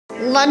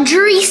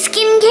Luxury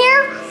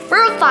skincare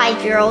for a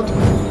 5-year-old.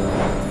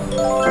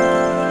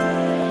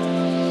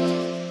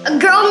 A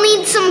girl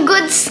needs some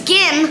good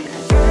skin.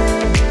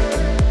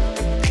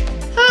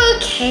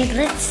 Okay,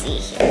 let's see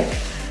here.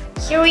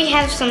 Here we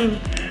have some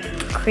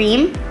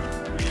cream.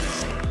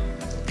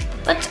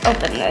 Let's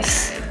open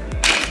this.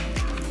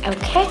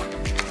 Okay.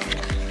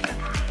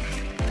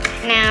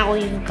 Now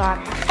we've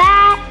got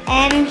that,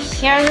 and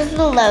here's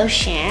the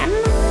lotion.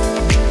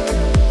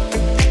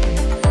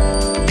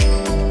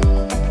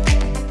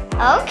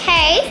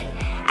 Okay,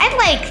 I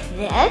like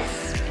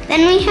this.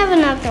 Then we have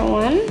another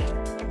one.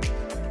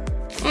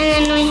 And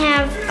then we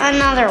have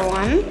another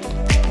one.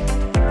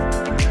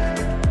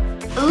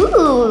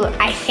 Ooh,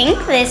 I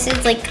think this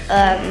is like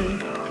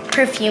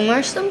perfume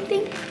or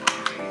something.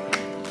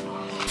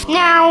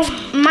 Now,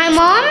 my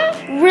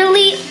mom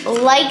really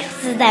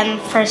likes them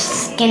for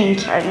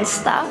skincare and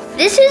stuff.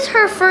 This is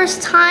her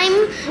first time.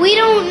 We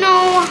don't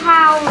know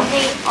how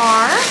they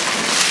are.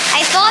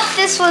 I thought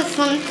this was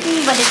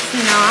something, but it's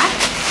not.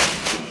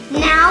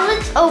 Now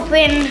let's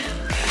open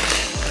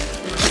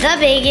the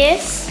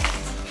biggest.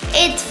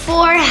 It's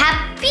for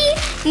Happy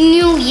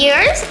New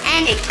Year's,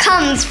 and it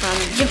comes from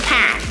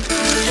Japan.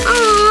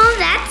 Oh,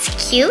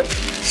 that's cute.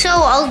 So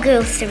I'll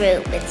go through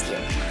it with you.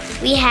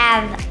 We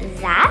have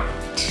that.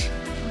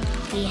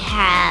 We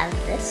have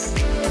this.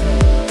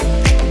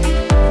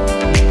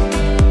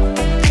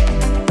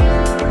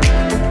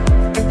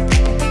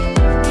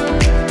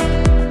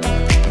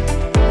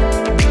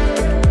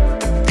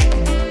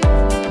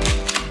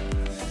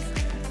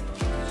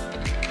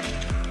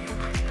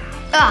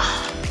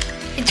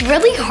 It's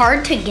really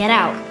hard to get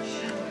out.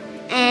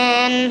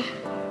 And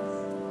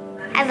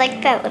I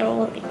like that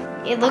little,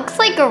 it looks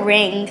like a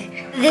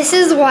ring. This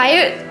is why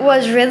it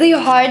was really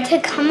hard to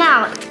come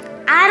out.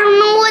 I don't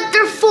know what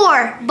they're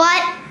for,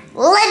 but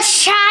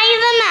let's try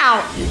them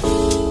out.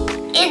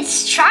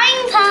 It's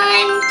trying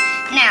time.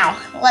 Now,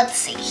 let's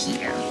see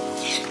here.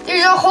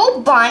 There's a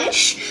whole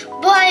bunch,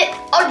 but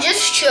I'll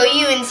just show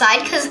you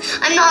inside because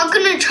I'm not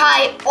gonna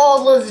try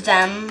all of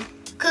them.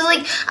 Cause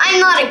like, I'm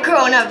not a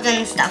grown-up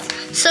and stuff.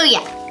 So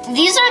yeah,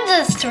 these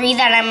are the 3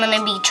 that I'm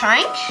gonna be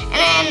trying, and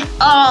then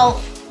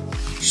I'll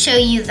show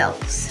you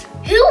those.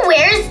 Who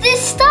wears this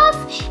stuff?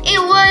 It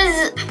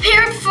was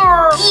prepared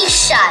for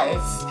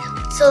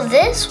geishas. So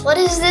this, what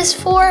is this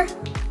for?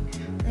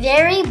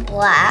 Very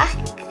black.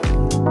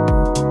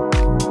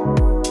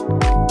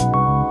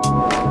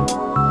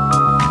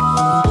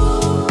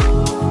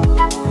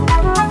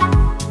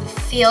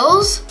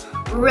 Feels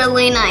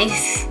really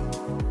nice.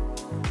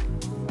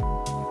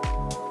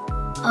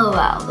 Oh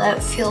wow,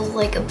 that feels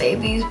like a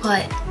baby's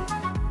butt.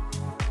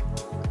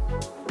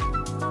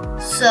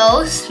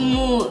 So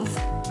smooth.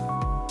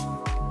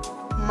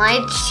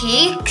 My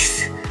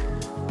cheeks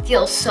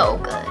feel so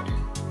good.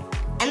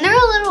 And they're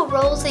a little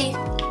rosy.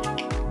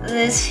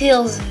 This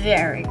feels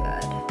very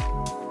good.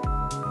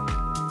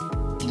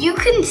 You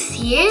can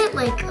see it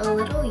like a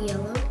little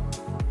yellow.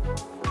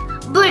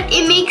 But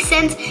it makes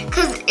sense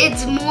because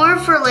it's more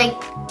for like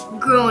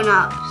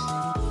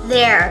grown-ups.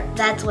 There,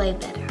 that's way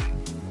better.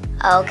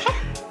 Okay.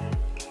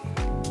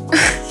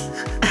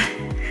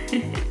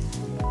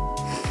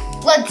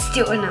 Let's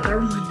do another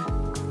one.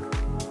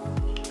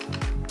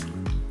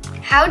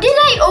 How did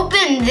I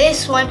open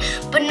this one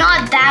but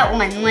not that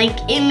one? Like,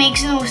 it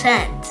makes no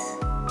sense.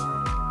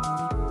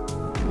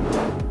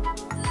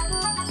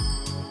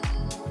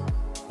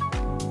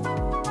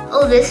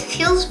 Oh, this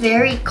feels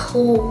very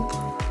cold.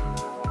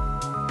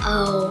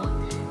 Oh.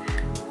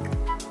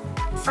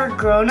 For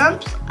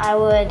grown-ups, I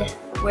would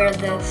wear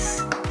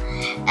this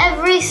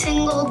every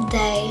single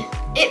day.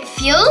 It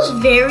feels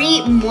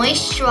very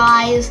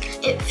moisturized.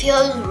 It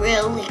feels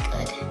really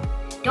good.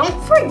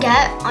 Don't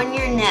forget on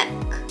your neck.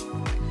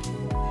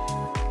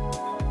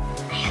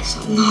 I have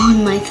something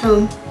on my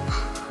thumb.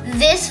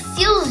 This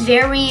feels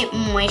very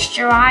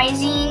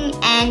moisturizing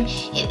and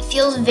it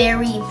feels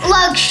very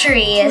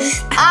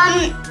luxurious.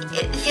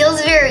 It feels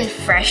very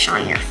fresh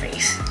on your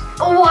face.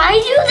 Why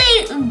do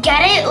they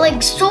get it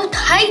like so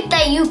tight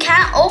that you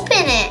can't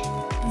open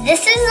it?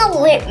 This is a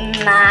lip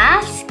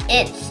mask.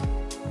 It's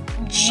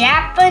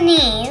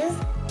Japanese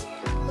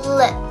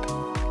lip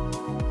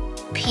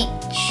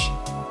peach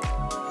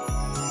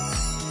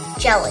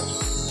jelly.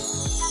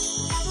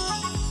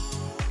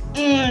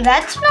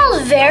 That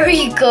smells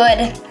very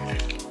good.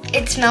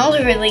 It smells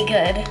really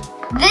good.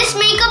 This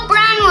makeup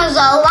brand was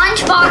a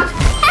Lunchbox.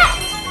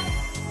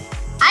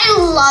 I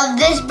love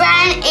this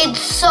brand.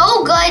 It's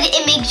so good.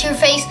 It makes your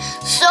face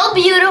so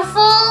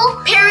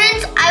beautiful.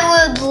 Parents,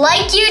 I would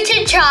like you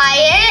to try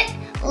it.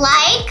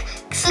 Like,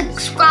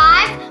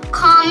 subscribe,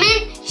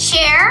 comment,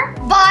 share.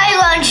 Bye,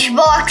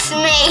 Lunchbox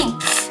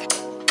mates.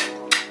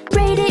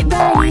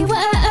 Rateitriley,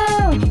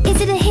 whoa,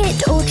 is it a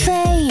hit or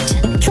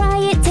trade? Try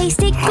it,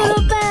 taste it, good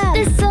or bad.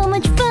 There's so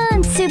much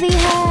fun to be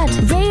had.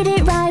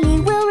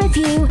 Rateitriley will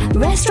review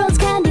restaurants,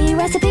 candy,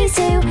 recipes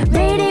too.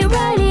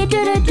 Rateitriley,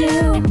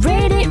 do-do-do.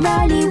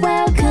 Rateitriley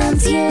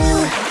welcomes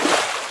you.